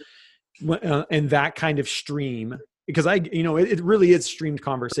size in that kind of stream? Because it really is streamed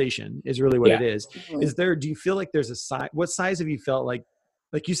conversation is really what it is. Do you feel like there's a size? What size have you felt like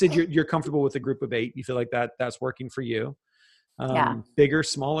you said you're comfortable with a group of 8? You feel like that's working for you? Bigger,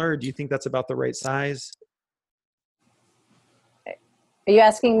 smaller? Do you think that's about the right size? Are you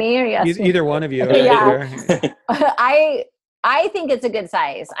asking me, or are you asking either one of you? Okay, I think it's a good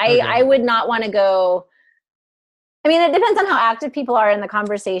size. I would not want to go. I mean, it depends on how active people are in the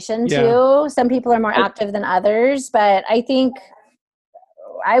conversation too. Some people are more active than others, but I think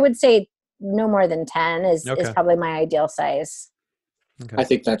I would say no more than 10 is probably my ideal size. Okay. I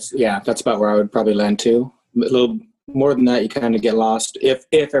think that's about where I would probably land too. A little more than that, you kind of get lost if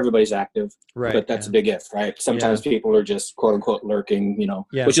everybody's active. Right. But that's a big if, right? Sometimes people are just quote unquote lurking,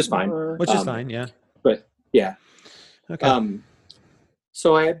 which is fine. Which is fine, yeah. But yeah. Okay.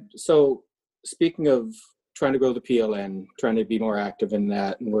 So speaking of trying to grow the PLN, trying to be more active in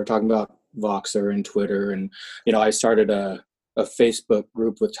that, and we're talking about Voxer and Twitter, and I started a Facebook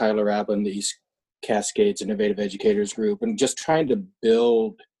group with Tyler Ablin, the East Cascades Innovative Educators Group, and just trying to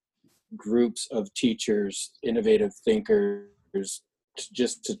build groups of teachers, innovative thinkers,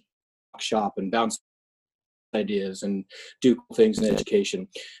 just to talk shop and bounce ideas and do cool things in education.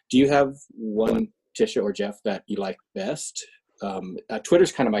 Do you have one, Tisha or Jeff, that you like best?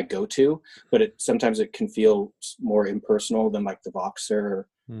 Twitter's kind of my go-to, but sometimes it can feel more impersonal than like the Voxer or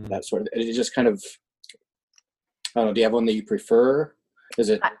that sort of. It just kind of, I don't know. Do you have one that you prefer? Is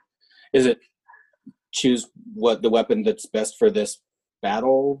it choose what the weapon that's best for this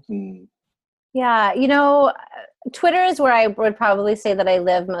battle? Yeah, Twitter is where I would probably say that I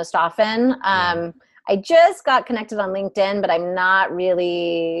live most often. I just got connected on LinkedIn, but I'm not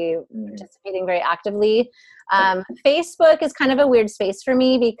really participating very actively. Facebook is kind of a weird space for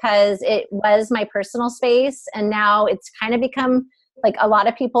me because it was my personal space, and now it's kind of become like a lot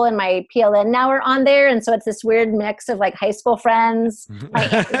of people in my PLN now are on there. And so it's this weird mix of like high school friends.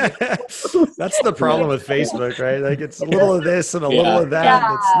 That's the problem with Facebook, right? Like it's a little of this and a little of that.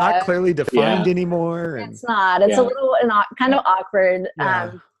 Yeah. It's not clearly defined anymore. And it's not. It's a little kind of awkward. So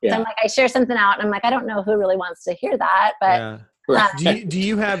I'm like, I share something out and I'm like, I don't know who really wants to hear that, but do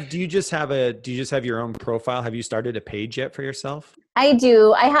you just have your own profile? Have you started a page yet for yourself? I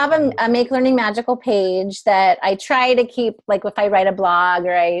do. I have a Make Learning Magical page that I try to keep, like if I write a blog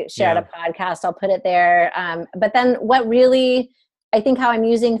or I share a podcast, I'll put it there. But then what really, I think how I'm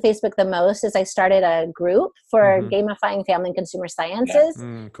using Facebook the most is I started a group for gamifying family and consumer sciences.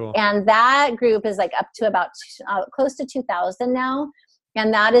 Cool. And that group is like up to about close to 2,000 now.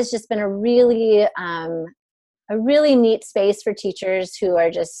 And that has just been a really neat space for teachers who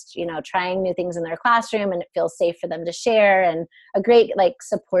are just, trying new things in their classroom, and it feels safe for them to share, and a great like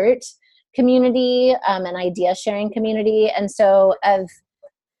support community, an idea sharing community. And so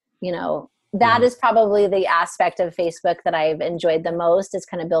that is probably the aspect of Facebook that I've enjoyed the most, is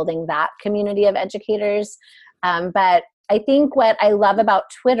kind of building that community of educators. But I think what I love about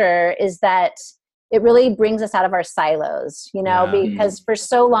Twitter is that it really brings us out of our silos, because for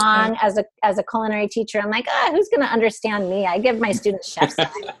so long as a culinary teacher, I'm like, who's going to understand me? I give my students chef's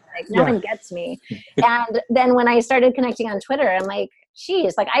knives. Like, no one gets me. And then when I started connecting on Twitter, I'm like,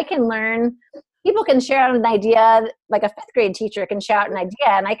 geez, like I can learn. People can share out an idea, like a 5th grade teacher can share out an idea,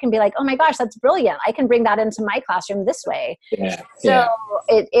 and I can be like, oh my gosh, that's brilliant. I can bring that into my classroom this way. So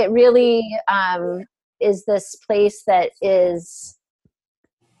it really is this place that is,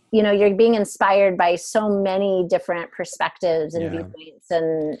 you're being inspired by so many different perspectives and viewpoints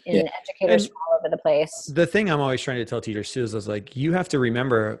and educators from all over the place. The thing I'm always trying to tell teachers too is like, you have to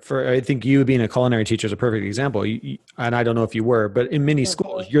remember, I think you being a culinary teacher is a perfect example. And I don't know if you were, but in many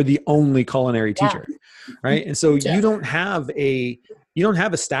schools, you're the only culinary teacher, right? And so you don't have a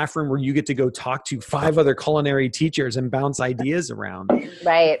staff room where you get to go talk to 5 other culinary teachers and bounce ideas around.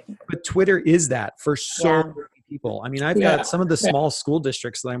 Right. But Twitter is that for so many people. I mean, I've got some of the small school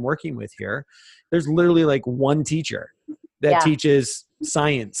districts that I'm working with here. There's literally like one teacher that teaches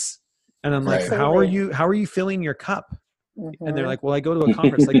science. And I'm like, how are you filling your cup? Mm-hmm. And they're like, well, I go to a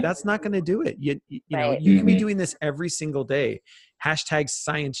conference. Like, that's not going to do it. You know, you can be doing this every single day. #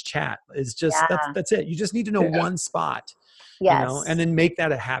 science chat is just, that's it. You just need to know one spot, and then make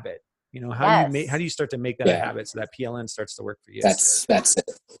that a habit. How do you start to make that a habit so that PLN starts to work for you? That's it.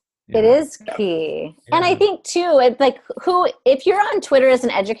 It is key. Yeah. And I think too, it's like if you're on Twitter as an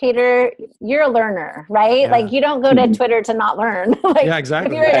educator, you're a learner, right? Yeah. Like you don't go to Twitter to not learn.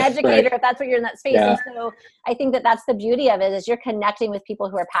 Exactly. If you're an educator, if that's what you're in that space. Yeah. And so I think that's the beauty of it, is you're connecting with people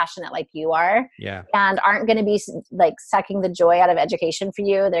who are passionate like you are, and aren't going to be like sucking the joy out of education for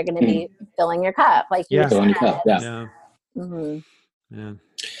you. They're going to be filling your cup. Like you filling your cup. Yeah. Mm-hmm. Yeah.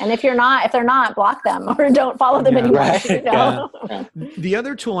 And if they're not, block them or don't follow them anymore. Right. The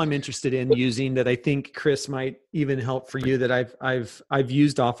other tool I'm interested in using that I think, Chris, might even help for you, that I've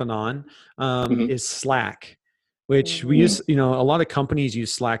used off and on is Slack, which we use. A lot of companies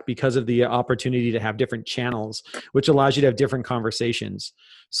use Slack because of the opportunity to have different channels, which allows you to have different conversations.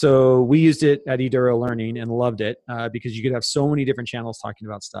 So we used it at eDuro Learning and loved it because you could have so many different channels talking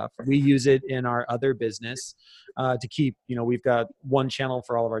about stuff. We use it in our other business to keep, we've got one channel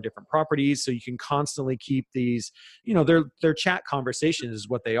for all of our different properties. So you can constantly keep these, they're chat conversations is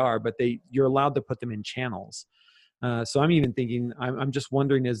what they are, but you're allowed to put them in channels. So I'm even thinking, I'm just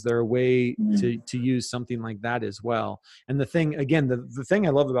wondering, is there a way to use something like that as well? And the thing, again, the thing I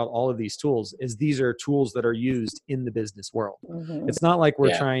love about all of these tools is these are tools that are used in the business world. Mm-hmm. It's not like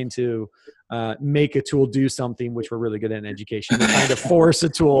we're trying to make a tool do something which we're really good at in education. We're trying to force a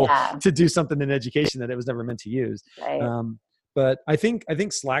tool to do something in education that it was never meant to use. Right. But I think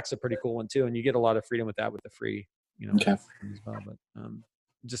Slack's a pretty cool one too. And you get a lot of freedom with that, with the free, as well. But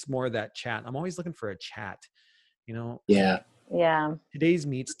just more of that chat. I'm always looking for a chat. Today's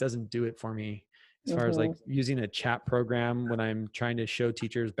Meets doesn't do it for me as far as like using a chat program when I'm trying to show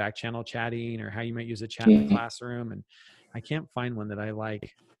teachers back channel chatting or how you might use a chat in the classroom. And I can't find one that I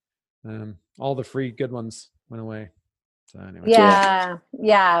like. All the free good ones went away. So anyway. I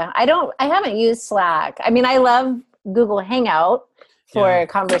haven't used Slack. I mean, I love Google Hangout for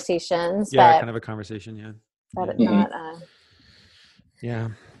conversations. Yeah, kind of a conversation.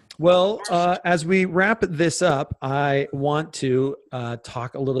 Well, as we wrap this up, I want to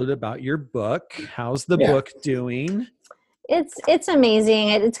talk a little bit about your book. How's the book doing? It's amazing.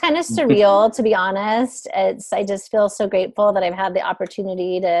 It's kind of surreal, to be honest. I just feel so grateful that I've had the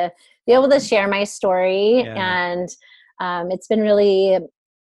opportunity to be able to share my story. And it's been really,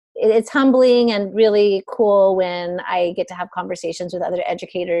 it's humbling and really cool when I get to have conversations with other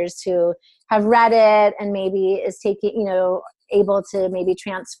educators who have read it and maybe is taking, able to maybe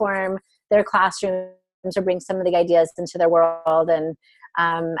transform their classrooms or bring some of the ideas into their world. And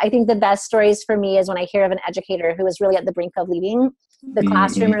I think the best stories for me is when I hear of an educator who is really at the brink of leaving the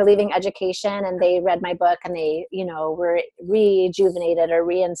classroom or leaving education, and they read my book and they, were rejuvenated or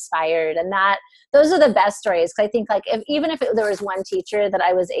re-inspired. And those are the best stories. Cause I think like even if there was one teacher that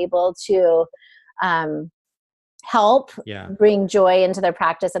I was able to help bring joy into their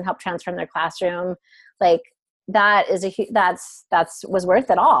practice and help transform their classroom, like that is that's was worth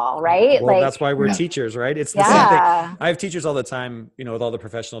it all, right? Well, that's why we're teachers, right? It's the same thing. I have teachers all the time, with all the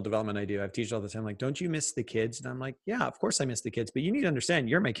professional development I do. I have teachers all the time like, don't you miss the kids? And I'm like, yeah, of course I miss the kids, but you need to understand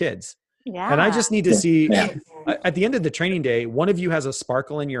you're my kids. Yeah. And I just need to see at the end of the training day, one of you has a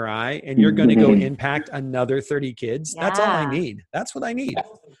sparkle in your eye and you're going to go impact another 30 kids. That's all I need. That's what I need.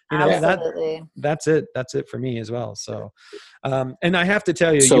 Absolutely. That's it for me as well. So, and I have to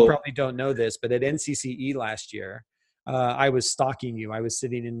tell you, you probably don't know this, but at NCCE last year, I was stalking you. I was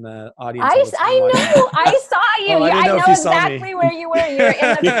sitting in the audience. I know. I saw you. I know exactly where you were. You were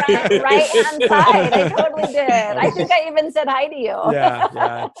in the front right-hand side. I totally did. I think I even said hi to you.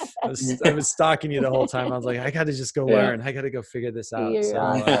 Yeah. I was stalking you the whole time. I was like, I got to just go learn. I got to go figure this out. You're so,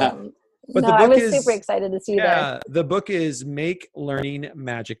 awesome. But I was super excited to see that. The book is Make Learning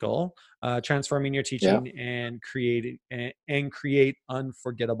Magical, Transforming Your Teaching and Create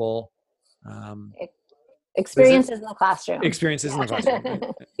Unforgettable experiences in the classroom. Experiences in the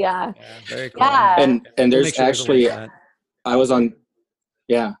classroom. Yeah. Very cool. Yeah. And there's actually, I was on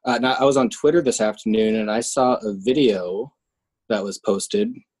Twitter this afternoon and I saw a video that was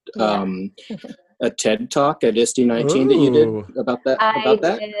posted. A TED Talk at ISTE 19 that you did about that. I did.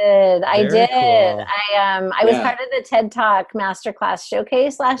 Cool. I was part of the TED Talk Masterclass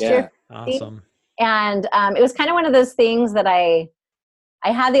Showcase last year. Awesome. And it was kind of one of those things that I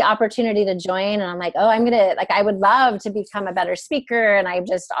had the opportunity to join, and I'm like, I would love to become a better speaker. And I've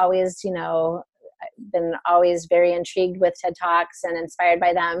just always, been always very intrigued with TED Talks and inspired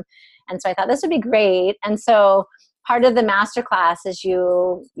by them. And so I thought this would be great. And so part of the masterclass is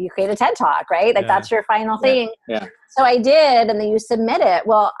you create a TED Talk, right? Like that's your final thing. Yeah. So I did, and then you submit it.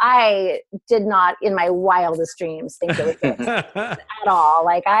 Well, I did not in my wildest dreams think it would get accepted at all.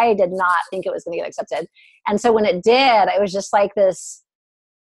 Like I did not think it was going to get accepted. And so when it did, it was just like this,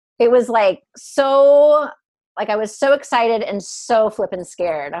 it was like, I was so excited and so flippin'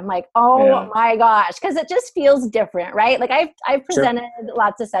 scared. I'm like, my gosh. Cause it just feels different, right? Like I've presented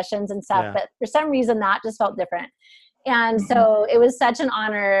lots of sessions and stuff, but for some reason that just felt different. And so it was such an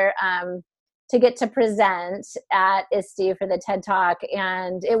honor to get to present at ISTE for the TED Talk.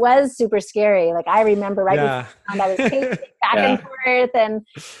 And it was super scary. Like I remember I was pacing back and forth and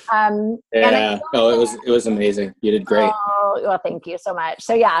it was amazing. You did great. Oh, well, thank you so much.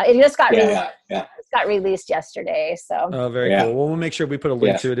 So it just got got released yesterday. So very cool. Well, we'll make sure we put a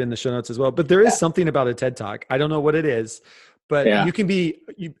link to it in the show notes as well. But there is something about a TED Talk. I don't know what it is, but you can be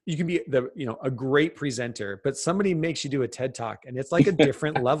a great presenter, but somebody makes you do a TED Talk and it's like a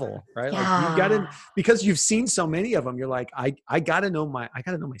different level, right? Like you gotta, because you've seen so many of them, you're like, I gotta know my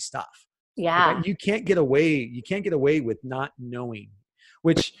stuff. Yeah. Like you can't get away with not knowing,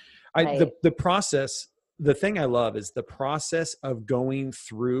 which the process, the thing I love is the process of going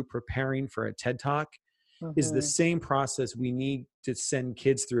through preparing for a TED Talk is the same process we need to send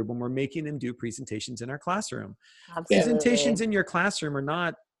kids through when we're making them do presentations in our classroom. Absolutely. Presentations in your classroom are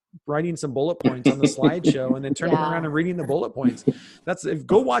not writing some bullet points on the slideshow and then turning around and reading the bullet points.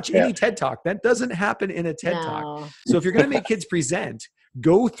 Go watch any TED Talk. That doesn't happen in a TED Talk. So if you're going to make kids present,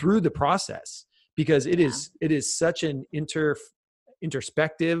 go through the process because it is such an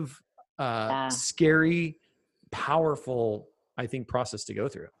introspective, scary, powerful, I think, process to go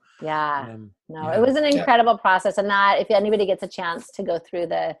through. It was an incredible process. And that if anybody gets a chance to go through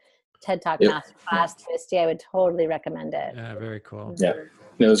the TED Talk Masterclass to ISTE, I would totally recommend it. Yeah, very cool. Yeah,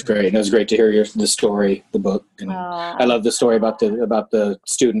 it was great. And it was great to hear the story, the book. And I love the story about the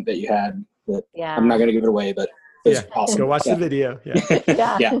student that you had. That I'm not going to give it away, but it's awesome. Go watch the video.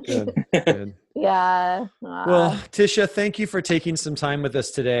 Good. Yeah. Well, Tisha, thank you for taking some time with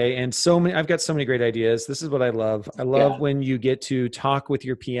us today. And I've got so many great ideas. This is what I love. I love when you get to talk with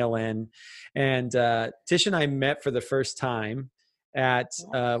your PLN. And Tisha and I met for the first time at,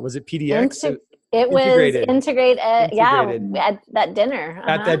 was it PDX? It was integrated. At that dinner.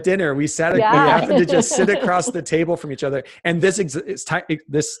 At that dinner, we sat. We happened to just sit across the table from each other, and this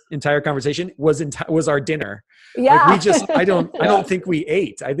entire conversation was our dinner. Yeah, like I don't think we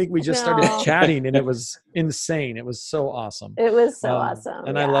ate. I think we just started chatting, and it was insane. It was so awesome. It was so awesome,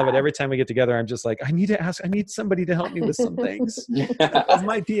 and I love it. Every time we get together, I'm just like, I need somebody to help me with some things. Of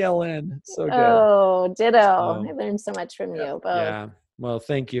my PLN, so good. Oh, ditto. I learned so much from you both. Yeah. Well,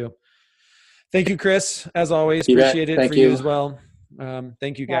 thank you. Thank you, Chris. As always, appreciate it for you as well.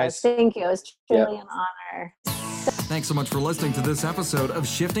 Thank you, guys. Thank you. It was truly an honor. Thanks so much for listening to this episode of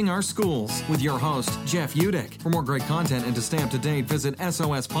Shifting Our Schools with your host, Jeff Udick. For more great content and to stay up to date, visit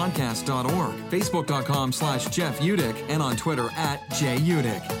sospodcast.org, facebook.com/Jeff Udick, and on Twitter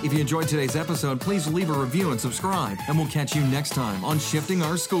 @JUdick. If you enjoyed today's episode, please leave a review and subscribe, and we'll catch you next time on Shifting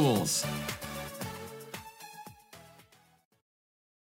Our Schools.